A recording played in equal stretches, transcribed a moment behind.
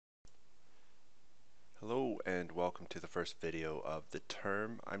Hello and welcome to the first video of the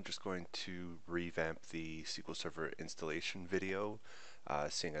term. I'm just going to revamp the SQL Server installation video,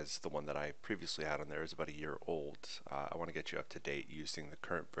 seeing as the one that I previously had on there is about a year old. I want to get you up to date using the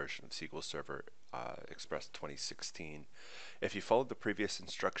current version of SQL Server Express 2016. If you followed the previous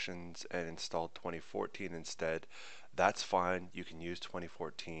instructions and installed 2014 instead, that's fine. You can use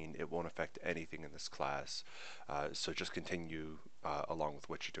 2014. It won't affect anything in this class. So just continue along with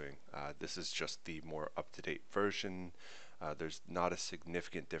what you're doing. This is just the more up-to-date version. There's not a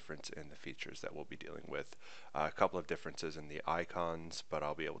significant difference in the features that we'll be dealing with. A couple of differences in the icons, but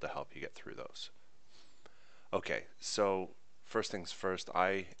I'll be able to help you get through those. Okay, so first things first,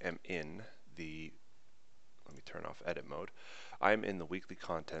 I am in the, let me turn off edit mode. I'm in the weekly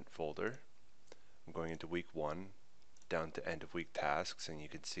content folder. I'm going into week 1. Down to end of week tasks, and you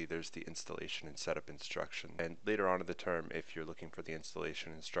can see there's the installation and setup instruction. And later on in the term, if you're looking for the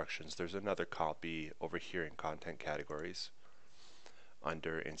installation instructions, there's another copy over here in content categories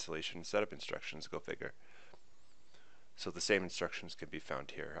under installation and setup instructions. Go figure. So the same instructions can be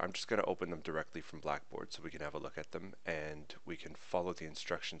found here. I'm just going to open them directly from Blackboard so we can have a look at them and we can follow the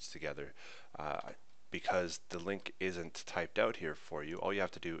instructions together. Because the link isn't typed out here for you, all you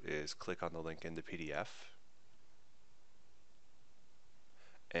have to do is click on the link in the PDF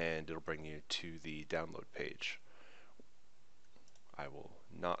and it'll bring you to the download page. I will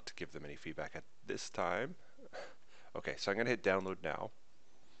not give them any feedback at this time. Okay, so I'm going to hit download now,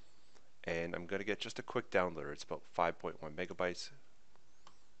 and I'm going to get just a quick downloader. It's about 5.1 megabytes.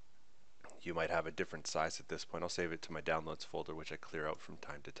 You might have a different size at this point. I'll save it to my downloads folder, which I clear out from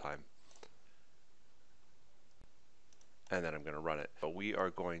time to time. And then I'm going to run it. But we are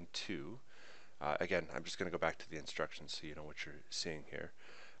going to, again, I'm just going to go back to the instructions so you know what you're seeing here.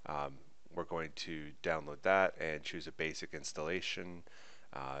 We're going to download that and choose a basic installation.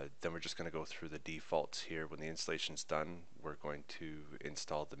 Then we're just going to go through the defaults here. When the installation's done, we're going to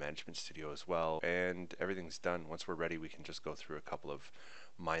install the Management Studio as well, and everything's done. Once we're ready, we can just go through a couple of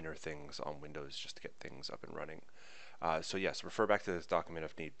minor things on Windows just to get things up and running. So yes, refer back to this document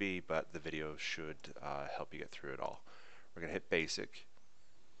if need be, but the video should help you get through it all. We're going to hit Basic,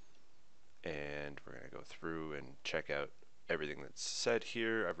 and we're going to go through and check out everything that's said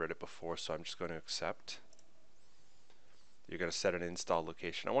here. I've read it before, so I'm just going to accept. You're going to set an install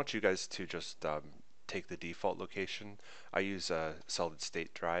location. I want you guys to just take the default location. I use a solid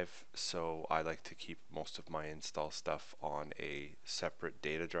state drive, so I like to keep most of my install stuff on a separate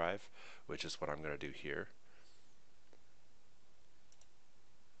data drive, which is what I'm going to do here.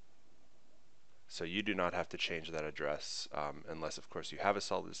 So you do not have to change that address unless, of course, you have a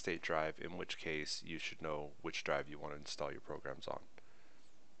solid state drive, in which case you should know which drive you want to install your programs on.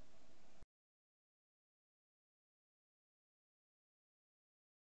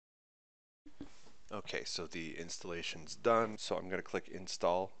 Okay, so the installation's done. So I'm going to click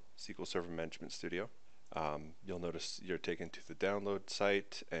Install SQL Server Management Studio. You'll notice you're taken to the download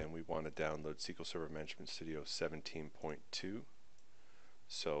site, and we want to download SQL Server Management Studio 17.2.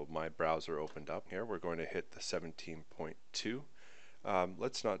 So my browser opened up here. We're going to hit the 17.2.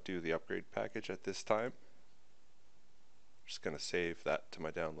 Let's not do the upgrade package at this time. I'm just going to save that to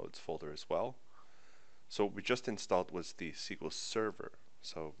my downloads folder as well. So what we just installed was the SQL Server.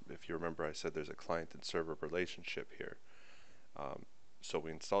 So if you remember, I said there's a client and server relationship here. So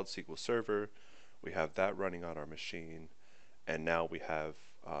we installed SQL Server. We have that running on our machine. And now we have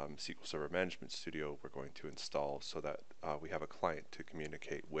SQL Server Management Studio we're going to install so that we have a client to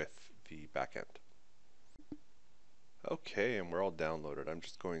communicate with the backend. Okay, and we're all downloaded. I'm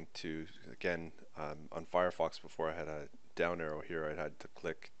just going to, again, on Firefox, before I had a down arrow here, I had to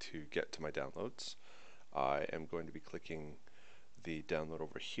click to get to my downloads. I am going to be clicking the download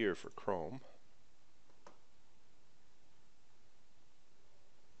over here for Chrome.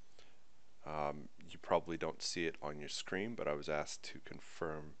 You probably don't see it on your screen, but I was asked to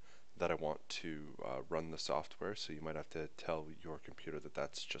confirm that I want to run the software, so you might have to tell your computer that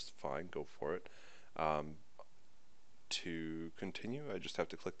that's just fine. Go for it. To continue, I just have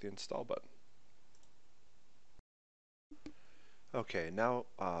to click the install button. Okay, now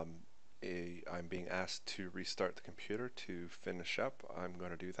I'm being asked to restart the computer to finish up. I'm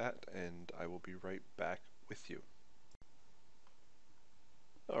going to do that, and I will be right back with you.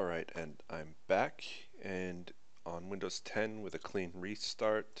 Alright, and I'm back, and on Windows 10 with a clean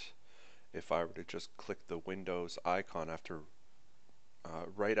restart, if I were to just click the Windows icon after,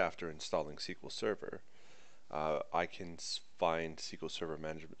 right after installing SQL Server, I can find SQL Server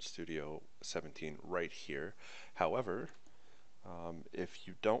Management Studio 17 right here. However, if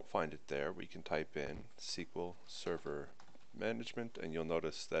you don't find it there, we can type in SQL Server Management, and you'll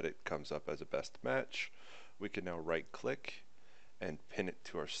notice that it comes up as a best match. we can now right click and pin it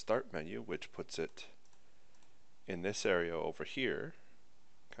to our start menu, which puts it in this area over here.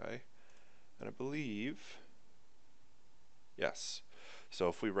 Okay, and I believe, yes. So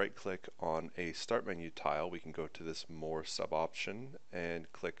if we right click on a start menu tile, we can go to this more sub option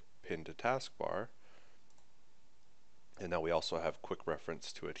and click pin to taskbar. And now we also have quick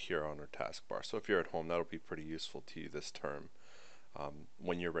reference to it here on our taskbar. So if you're at home, that'll be pretty useful to you this term.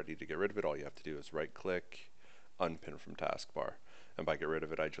 When you're ready to get rid of it, all you have to do is right click, unpin from taskbar. And by get rid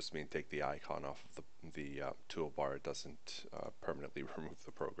of it, I just mean take the icon off of the toolbar. It doesn't permanently remove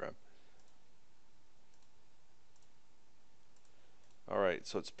the program. Alright,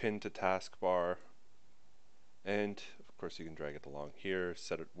 so it's pinned to taskbar, and of course you can drag it along here,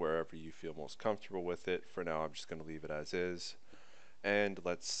 set it wherever you feel most comfortable with it. For now I'm just going to leave it as is, and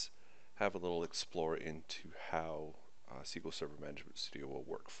let's have a little explore into how SQL Server Management Studio will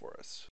work for us.